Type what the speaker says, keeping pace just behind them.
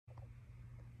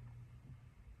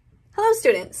Hello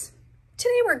students.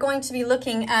 Today we're going to be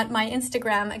looking at my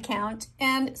Instagram account,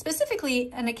 and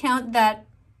specifically an account that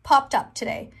popped up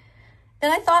today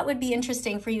that I thought would be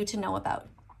interesting for you to know about.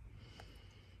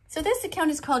 So this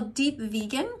account is called Deep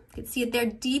Vegan. You can see it there,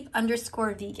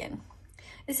 deep_vegan.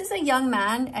 This is a young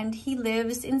man and he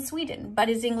lives in Sweden, but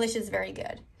his English is very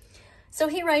good. So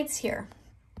he writes here,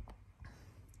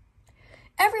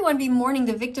 "Everyone be mourning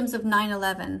the victims of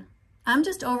 9/11. I'm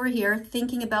just over here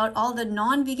thinking about all the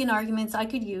non-vegan arguments I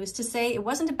could use to say it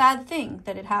wasn't a bad thing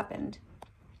that it happened."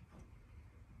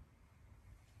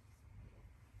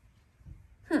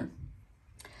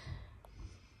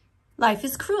 Life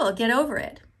is cruel, get over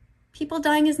it. People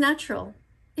dying is natural.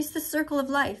 It's the circle of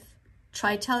life.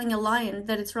 Try telling a lion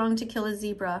that it's wrong to kill a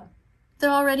zebra. They're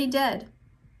already dead.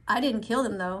 I didn't kill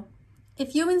them though.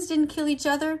 If humans didn't kill each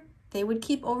other, they would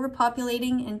keep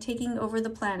overpopulating and taking over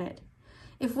the planet.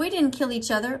 If we didn't kill each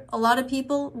other, a lot of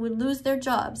people would lose their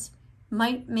jobs.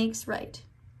 Might makes right.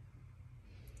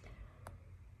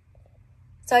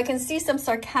 So I can see some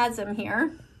sarcasm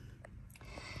here.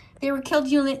 They were killed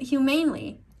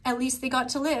humanely. At least they got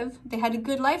to live. They had a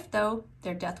good life though.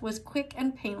 Their death was quick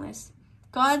and painless.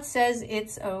 God says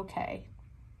it's okay.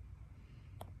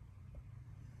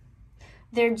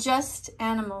 They're just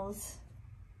animals.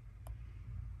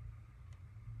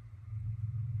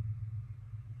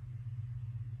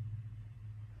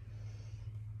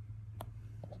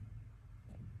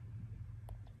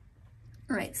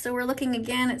 All right, so we're looking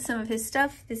again at some of his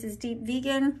stuff. This is Deep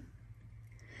Vegan.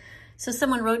 So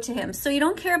someone wrote to him, "So you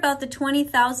don't care about the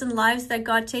 20,000 lives that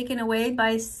got taken away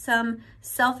by some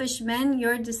selfish men?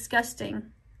 You're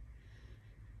disgusting."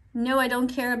 "No, I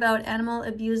don't care about animal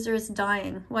abusers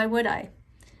dying. Why would I?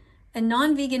 A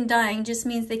non-vegan dying just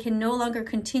means they can no longer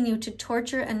continue to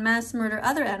torture and mass murder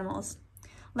other animals.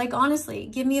 Like, honestly,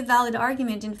 give me a valid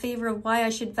argument in favor of why I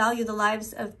should value the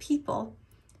lives of people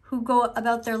who go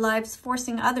about their lives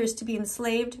forcing others to be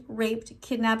enslaved, raped,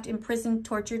 kidnapped, imprisoned,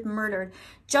 tortured, murdered,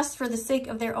 just for the sake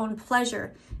of their own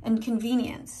pleasure and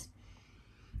convenience."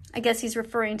 I guess he's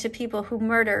referring to people who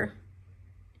murder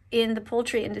in the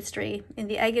poultry industry, in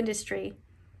the egg industry,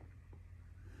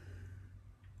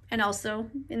 and also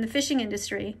in the fishing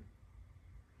industry.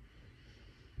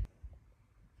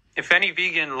 If any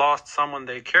vegan lost someone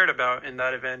they cared about in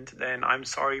that event, then I'm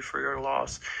sorry for your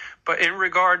loss. But in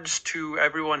regards to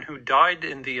everyone who died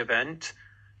in the event,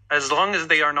 as long as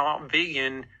they are not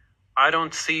vegan, I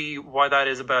don't see why that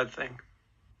is a bad thing.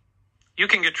 You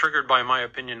can get triggered by my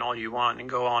opinion all you want and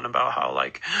go on about how,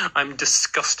 like, I'm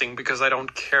disgusting because I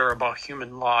don't care about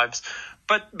human lives.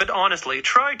 But honestly,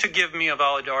 try to give me a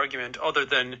valid argument other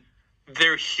than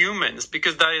they're humans,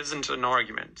 because that isn't an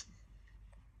argument.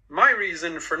 My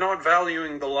reason for not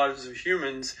valuing the lives of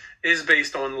humans is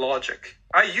based on logic.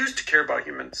 I used to care about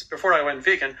humans before I went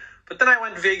vegan, but then I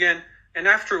went vegan, and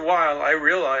after a while I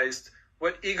realized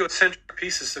what egocentric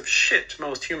pieces of shit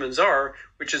most humans are,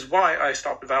 which is why I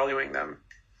stopped valuing them.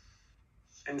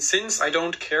 And since I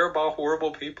don't care about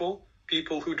horrible people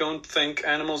who don't think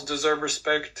animals deserve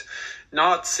respect,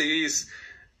 Nazis,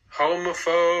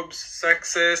 homophobes,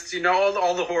 sexists,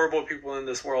 all the horrible people in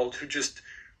this world who just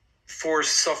force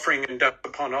suffering and death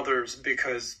upon others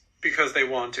because they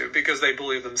want to, because they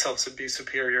believe themselves to be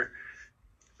superior.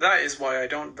 That is why I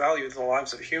don't value the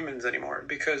lives of humans anymore,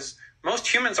 because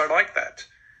most humans are like that.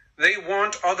 They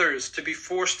want others to be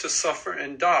forced to suffer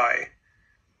and die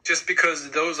just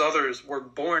because those others were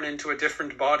born into a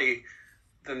different body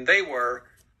than they were,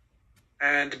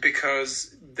 and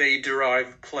because they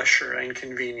derive pleasure and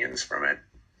convenience from it.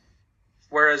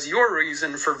 Whereas your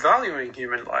reason for valuing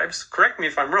human lives, correct me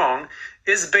if I'm wrong,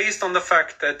 is based on the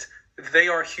fact that they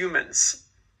are humans.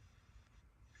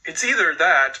 It's either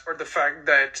that or the fact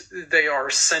that they are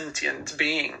sentient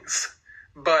beings.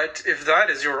 But if that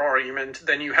is your argument,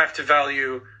 then you have to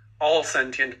value all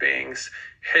sentient beings,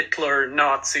 Hitler,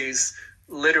 Nazis,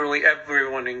 literally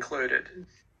everyone included.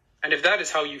 And if that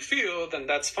is how you feel, then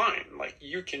that's fine. Like,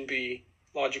 you can be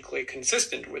logically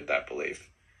consistent with that belief.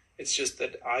 It's just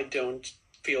that I don't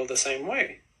feel the same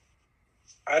way.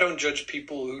 I don't judge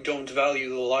people who don't value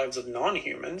the lives of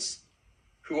non-humans,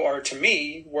 who are, to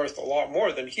me, worth a lot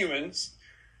more than humans,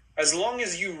 as long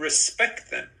as you respect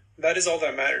them. That is all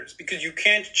that matters, because you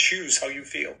can't choose how you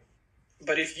feel.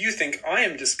 But if you think I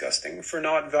am disgusting for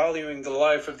not valuing the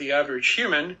life of the average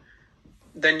human,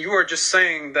 then you are just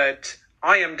saying that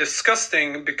I am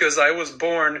disgusting because I was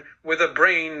born with a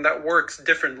brain that works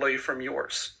differently from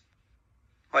yours.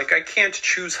 Like, I can't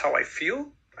choose how I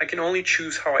feel. I can only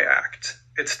choose how I act.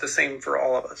 It's the same for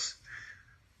all of us.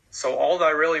 So all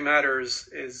that really matters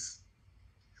is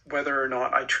whether or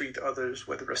not I treat others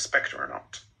with respect or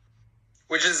not.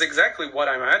 which is exactly what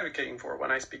I'm advocating for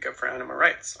when I speak up for animal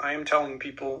rights. I am telling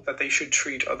people that they should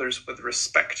treat others with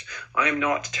respect. I am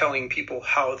not telling people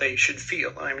how they should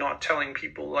feel. I'm not telling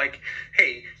people like,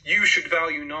 hey, you should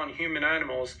value non-human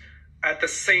animals at the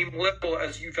same level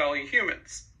as you value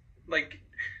humans. Like,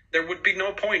 there would be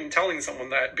no point in telling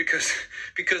someone that because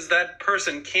that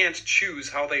person can't choose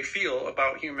how they feel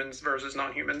about humans versus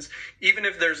non-humans, even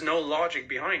if there's no logic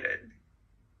behind it.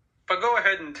 But go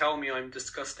ahead and tell me I'm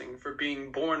disgusting for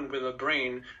being born with a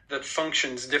brain that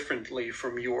functions differently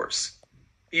from yours,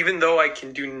 even though I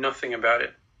can do nothing about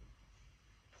it.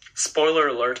 Spoiler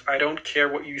alert, I don't care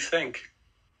what you think.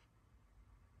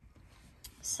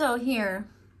 So here,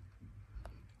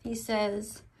 he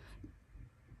says,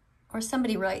 or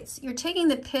somebody writes, you're taking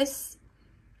the piss.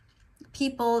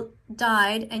 People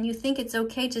died, and you think it's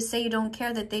okay to say you don't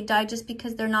care that they died just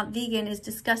because they're not vegan is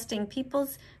disgusting.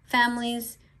 People's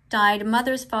families died,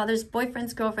 mothers, fathers,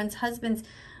 boyfriends, girlfriends, husbands,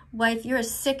 wife. You're a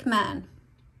sick man.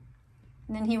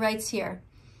 And then he writes here,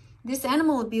 this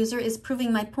animal abuser is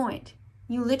proving my point.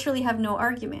 You literally have no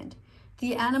argument.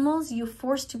 The animals you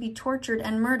forced to be tortured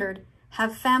and murdered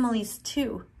have families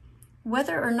too.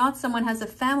 Whether or not someone has a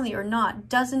family or not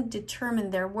doesn't determine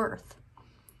their worth.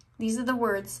 These are the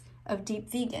words of Deep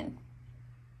Vegan.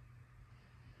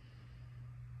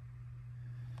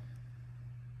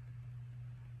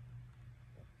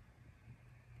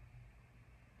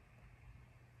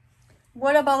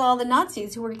 What about all the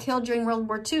Nazis who were killed during World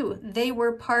War II? They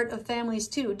were part of families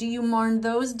too. Do you mourn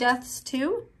those deaths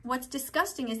too? What's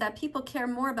disgusting is that people care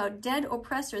more about dead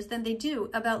oppressors than they do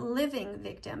about living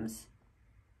victims.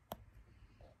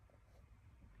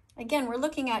 Again, we're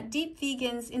looking at Deep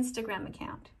Vegan's Instagram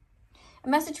account. A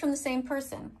message from the same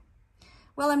person.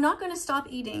 Well, I'm not going to stop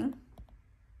eating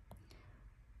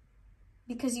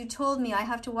because you told me I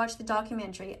have to watch the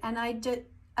documentary, and I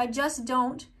just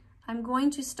don't. I'm going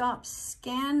to stop.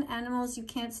 Scan animals, you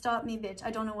can't stop me, bitch.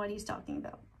 I don't know what he's talking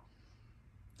about.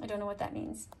 I don't know what that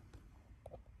means.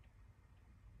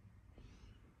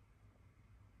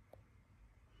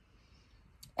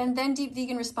 And then Deep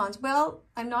Vegan responds, well,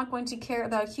 I'm not going to care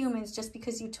about humans just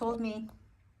because you told me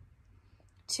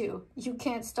to. You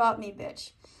can't stop me,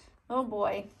 bitch. Oh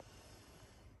boy.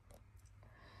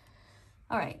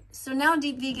 All right, so now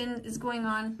Deep Vegan is going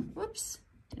on. Whoops,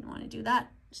 didn't want to do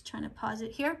that. Just trying to pause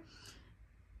it here.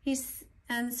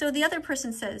 And so the other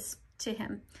person says to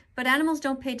him, but animals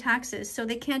don't pay taxes, so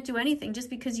they can't do anything. Just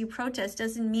because you protest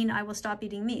doesn't mean I will stop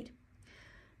eating meat.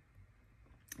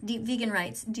 Deep Vegan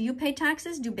writes, do you pay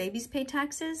taxes? Do babies pay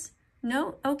taxes?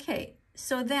 No? Okay.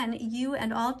 So then you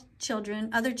and all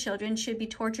children, other children, should be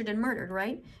tortured and murdered,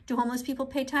 right? Do homeless people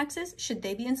pay taxes? Should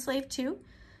they be enslaved too?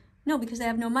 No, because they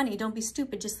have no money. Don't be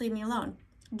stupid. Just leave me alone.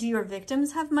 Do your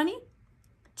victims have money?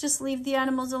 Just leave the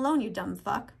animals alone, you dumb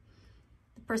fuck.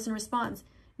 The person responds,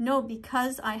 no,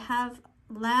 because I have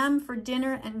lamb for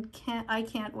dinner and I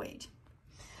can't wait.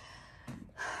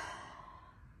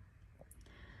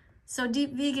 So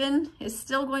Deep Vegan is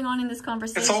still going on in this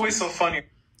conversation. It's always so funny.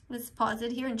 Let's pause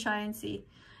it here and try and see.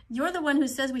 You're the one who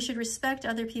says we should respect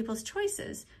other people's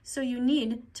choices. So you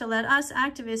need to let us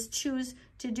activists choose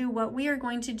to do what we are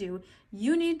going to do.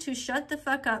 You need to shut the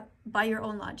fuck up by your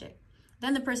own logic.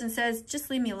 Then the person says, just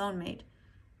leave me alone, mate.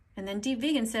 And then Deep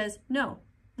Vegan says, no,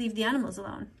 leave the animals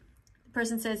alone. The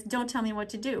person says, don't tell me what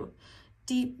to do.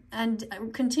 Deep and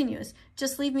continues,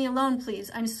 just leave me alone,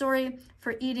 please. I'm sorry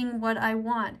for eating what I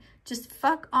want. Just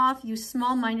fuck off, you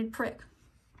small-minded prick.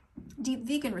 Deep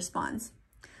Vegan responds,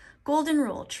 golden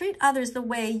rule, treat others the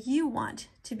way you want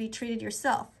to be treated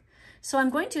yourself. So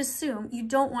I'm going to assume you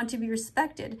don't want to be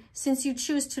respected since you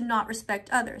choose to not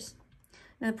respect others.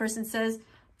 And the person says,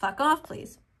 fuck off,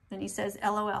 please. Then he says,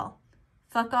 LOL.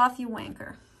 Fuck off, you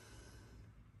wanker.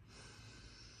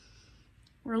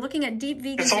 We're looking at Deep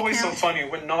Vegan's It's always account. so funny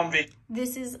when non-vegans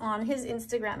This is on his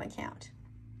Instagram account.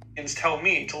 tell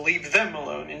me to leave them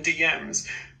alone in DMs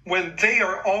when they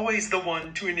are always the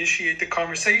one to initiate the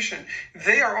conversation.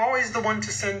 They are always the one to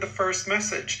send the first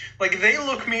message. Like, they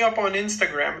look me up on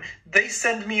Instagram, they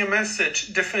send me a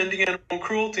message defending animal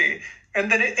cruelty,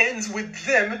 and then it ends with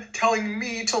them telling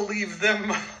me to leave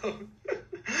them alone.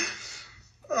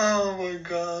 Oh my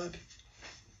god.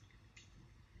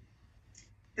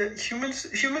 Yeah,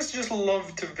 humans just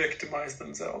love to victimize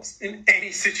themselves in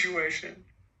any situation.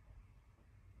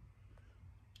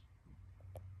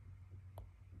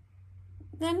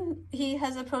 Then he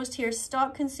has a post here,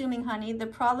 stop consuming honey, the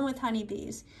problem with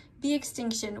honeybees, bee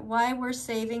extinction, why we're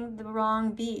saving the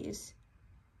wrong bees.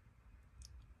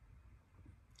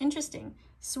 Interesting.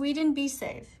 Sweden, be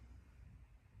safe.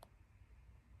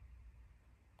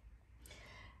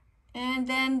 And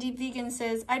then Deep Vegan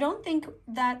says, I don't think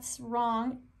that's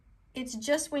wrong. It's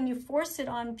just when you force it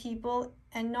on people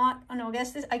and not, oh no,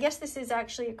 I guess this is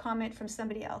actually a comment from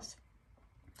somebody else.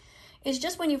 It's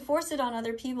just when you force it on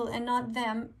other people and not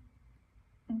them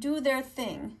do their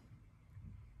thing.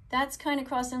 That's kind of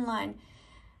crossing line.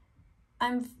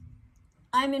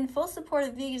 I'm in full support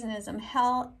of veganism.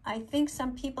 Hell, I think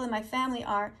some people in my family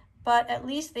are, but at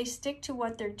least they stick to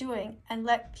what they're doing and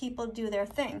let people do their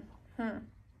thing.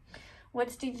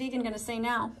 What's Deep Vegan going to say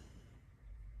now?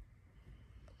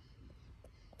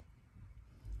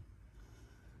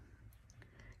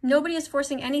 Nobody is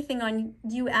forcing anything on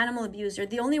you, animal abuser.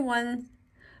 The only ones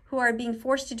who are being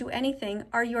forced to do anything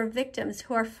are your victims,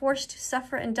 who are forced to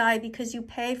suffer and die because you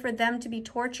pay for them to be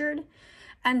tortured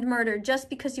and murdered just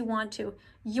because you want to.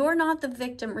 You're not the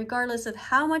victim, regardless of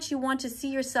how much you want to see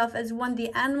yourself as one.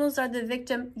 The animals are the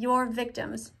victim, you're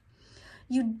victims.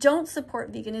 You don't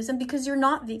support veganism because you're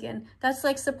not vegan. That's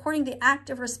like supporting the act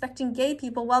of respecting gay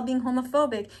people while being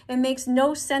homophobic. It makes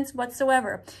no sense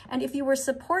whatsoever. And if you were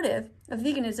supportive of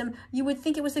veganism, you would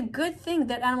think it was a good thing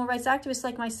that animal rights activists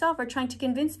like myself are trying to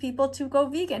convince people to go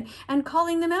vegan and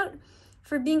calling them out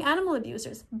for being animal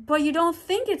abusers. But you don't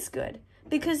think it's good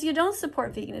because you don't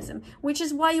support veganism, which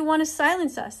is why you want to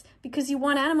silence us, because you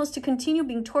want animals to continue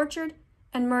being tortured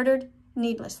and murdered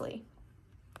needlessly.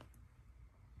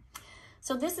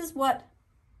 So this is what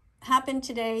happened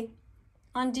today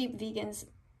on Deep Vegan's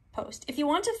post. If you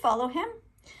want to follow him,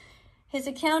 his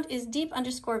account is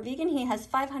deep_vegan. He has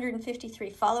 553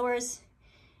 followers.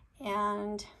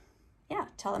 And yeah,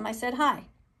 tell him I said hi.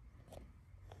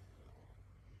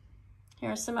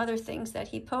 Here are some other things that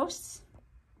he posts.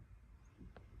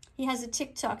 He has a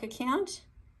TikTok account.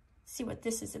 Let's see what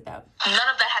this is about. None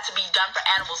of that had to be done for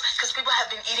animals because people have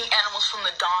been eating animals from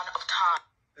the dawn of time.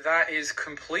 That is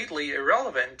completely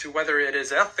irrelevant to whether it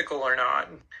is ethical or not.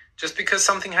 Just because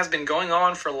something has been going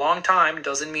on for a long time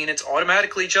doesn't mean it's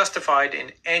automatically justified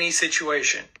in any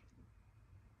situation.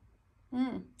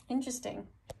 Interesting.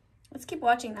 Let's keep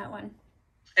watching that one.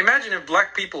 Imagine if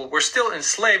black people were still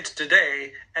enslaved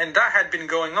today, and that had been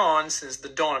going on since the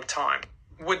dawn of time.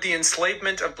 Would the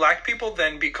enslavement of black people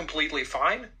then be completely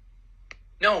fine?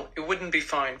 No, it wouldn't be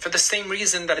fine, for the same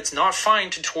reason that it's not fine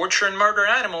to torture and murder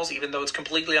animals, even though it's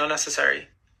completely unnecessary.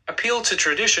 Appeal to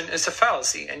tradition is a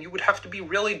fallacy, and you would have to be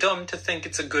really dumb to think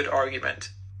it's a good argument.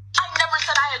 I never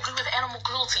said I agree with animal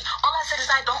cruelty. All I said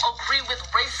is I don't agree with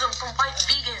racism from white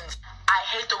vegans. I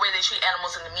hate the way they treat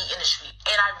animals in the meat industry,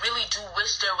 and I really do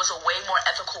wish there was a way more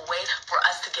ethical way for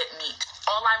us to get meat.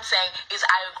 All I'm saying is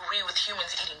I agree with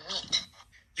humans eating meat.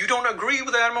 You don't agree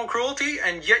with animal cruelty,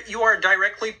 and yet you are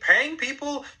directly paying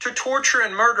people to torture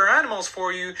and murder animals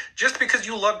for you just because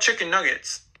you love chicken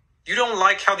nuggets. You don't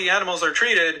like how the animals are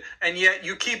treated, and yet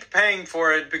you keep paying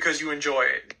for it because you enjoy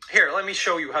it. Here, let me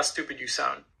show you how stupid you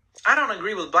sound. I don't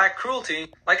agree with black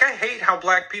cruelty. Like, I hate how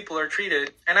black people are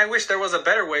treated, and I wish there was a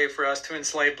better way for us to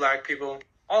enslave black people.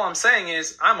 All I'm saying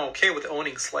is, I'm okay with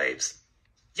owning slaves.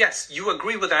 Yes, you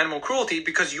agree with animal cruelty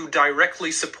because you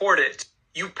directly support it.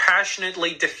 You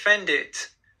passionately defend it.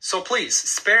 So please,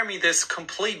 spare me this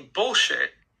complete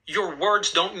bullshit. Your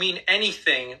words don't mean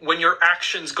anything when your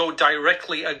actions go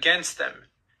directly against them.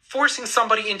 Forcing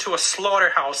somebody into a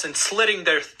slaughterhouse and slitting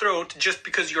their throat just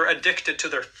because you're addicted to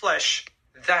their flesh,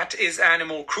 that is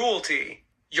animal cruelty.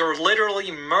 You're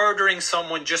literally murdering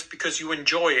someone just because you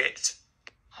enjoy it.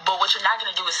 But what you're not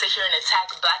going to do is sit here and attack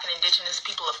black and indigenous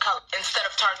people of color instead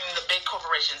of targeting the big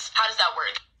corporations. How does that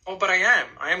work? Oh, but I am.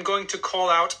 I am going to call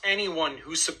out anyone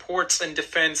who supports and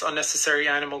defends unnecessary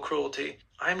animal cruelty.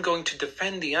 I am going to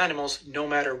defend the animals no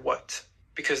matter what.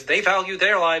 Because they value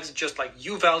their lives just like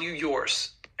you value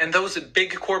yours. And those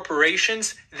big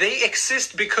corporations, they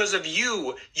exist because of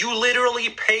you. You literally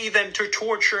pay them to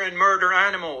torture and murder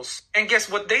animals. And guess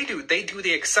what they do? They do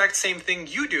the exact same thing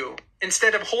you do.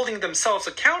 Instead of holding themselves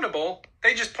accountable,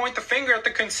 they just point the finger at the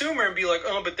consumer and be like,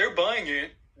 oh, but they're buying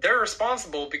it. They're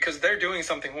responsible because they're doing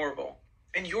something horrible.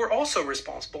 And you're also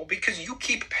responsible because you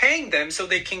keep paying them so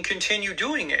they can continue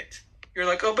doing it. You're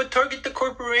like, oh, but target the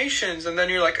corporations. And then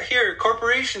you're like, here,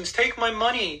 corporations, take my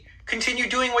money. Continue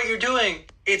doing what you're doing.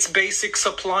 It's basic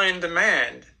supply and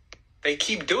demand. They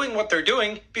keep doing what they're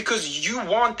doing because you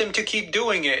want them to keep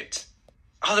doing it.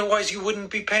 Otherwise, you wouldn't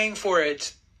be paying for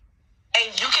it. And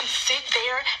you can sit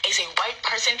there as a white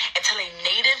person and tell a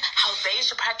native how they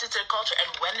should practice their culture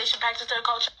and when they should practice their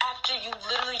culture after you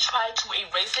literally try to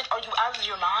erase it. Are you out of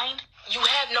your mind? You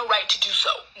have no right to do so.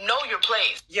 Know your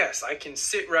place. Yes, I can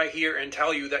sit right here and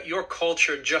tell you that your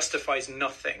culture justifies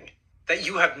nothing. That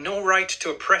you have no right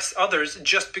to oppress others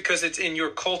just because it's in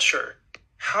your culture.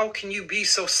 How can you be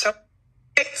so self?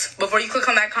 Before you click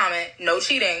on that comment, no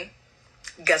cheating.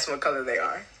 Guess what color they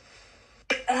are.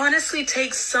 It honestly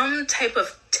takes some type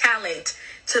of talent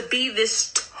to be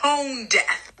this tone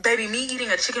deaf. Baby, me eating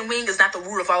a chicken wing is not the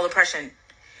root of all oppression.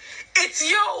 It's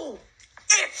you!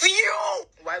 It's you!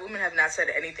 White women have not said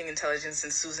anything intelligent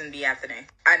since Susan B. Anthony.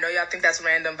 I know y'all think that's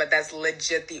random, but that's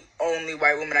legit the only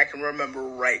white woman I can remember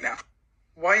right now.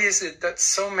 Why is it that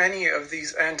so many of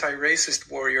these anti-racist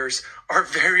warriors are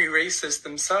very racist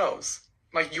themselves?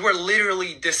 Like, you are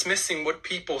literally dismissing what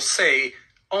people say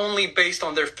only based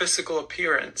on their physical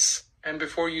appearance. And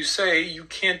before you say you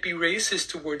can't be racist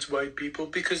towards white people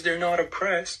because they're not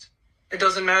oppressed. It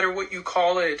doesn't matter what you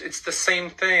call it. It's the same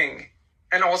thing.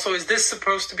 And also, is this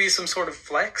supposed to be some sort of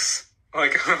flex?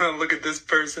 Like, look at this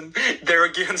person. They're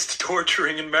against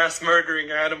torturing and mass murdering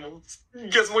animals.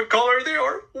 Guess what color they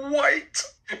are? White.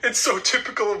 It's so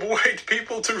typical of white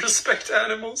people to respect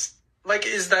animals. Like,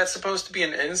 is that supposed to be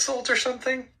an insult or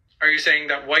something? Are you saying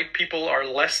that white people are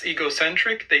less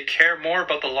egocentric? They care more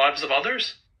about the lives of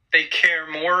others? They care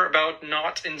more about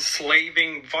not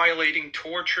enslaving, violating,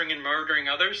 torturing, and murdering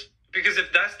others? Because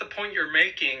if that's the point you're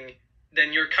making,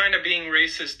 then you're kind of being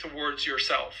racist towards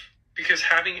yourself. Because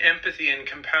having empathy and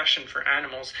compassion for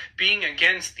animals, being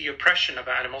against the oppression of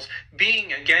animals,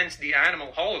 being against the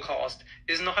animal holocaust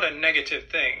is not a negative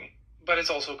thing. But it's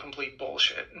also complete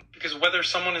bullshit. Because whether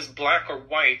someone is black or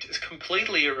white is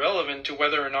completely irrelevant to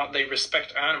whether or not they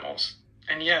respect animals.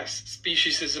 And yes,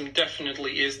 speciesism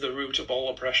definitely is the root of all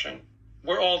oppression.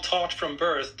 We're all taught from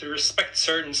birth to respect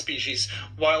certain species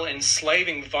while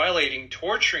enslaving, violating,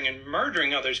 torturing, and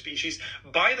murdering other species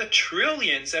by the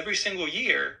trillions every single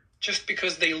year just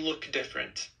because they look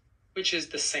different, which is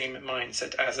the same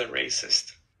mindset as a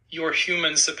racist. Your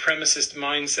human supremacist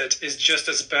mindset is just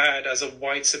as bad as a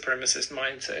white supremacist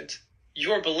mindset.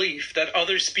 Your belief that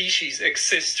other species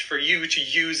exist for you to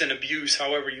use and abuse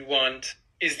however you want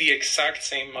is the exact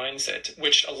same mindset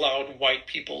which allowed white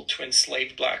people to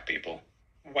enslave black people.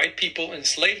 White people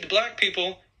enslaved black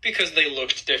people because they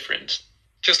looked different.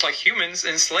 Just like humans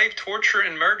enslave, torture,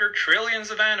 and murder trillions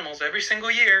of animals every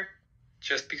single year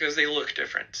just because they look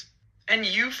different. And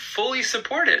you fully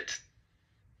support it.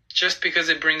 Just because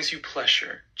it brings you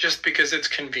pleasure. Just because it's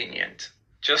convenient.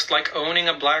 Just like owning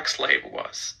a black slave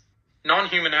was.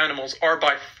 Non-human animals are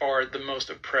by far the most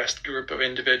oppressed group of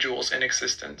individuals in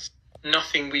existence.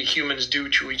 Nothing we humans do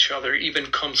to each other even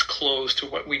comes close to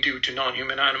what we do to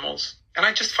non-human animals. And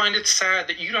I just find it sad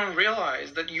that you don't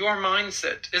realize that your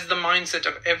mindset is the mindset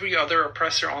of every other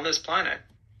oppressor on this planet.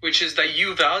 Which is that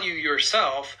you value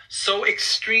yourself so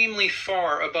extremely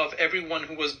far above everyone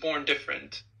who was born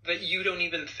different that you don't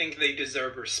even think they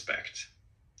deserve respect.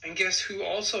 And guess who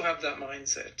also have that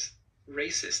mindset?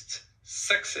 Racists,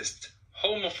 sexists,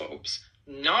 homophobes,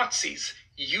 Nazis,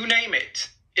 you name it.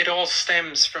 It all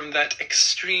stems from that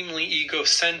extremely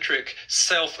egocentric,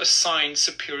 self-assigned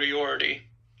superiority.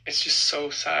 It's just so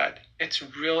sad. It's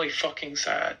really fucking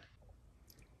sad.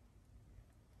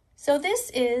 So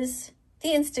this is the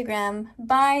Instagram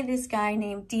by this guy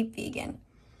named Deep Vegan.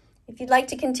 If you'd like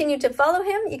to continue to follow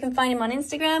him, you can find him on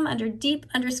Instagram under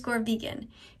deep_vegan.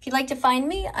 If you'd like to find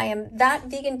me, I am that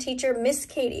vegan teacher, Miss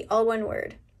Katie, all one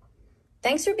word.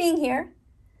 Thanks for being here.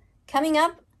 Coming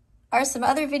up are some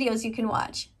other videos you can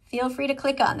watch. Feel free to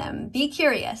click on them. Be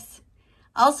curious.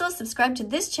 Also, subscribe to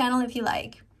this channel if you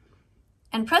like.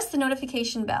 And press the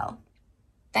notification bell.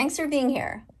 Thanks for being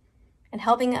here and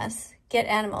helping us get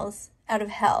animals out of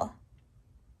hell.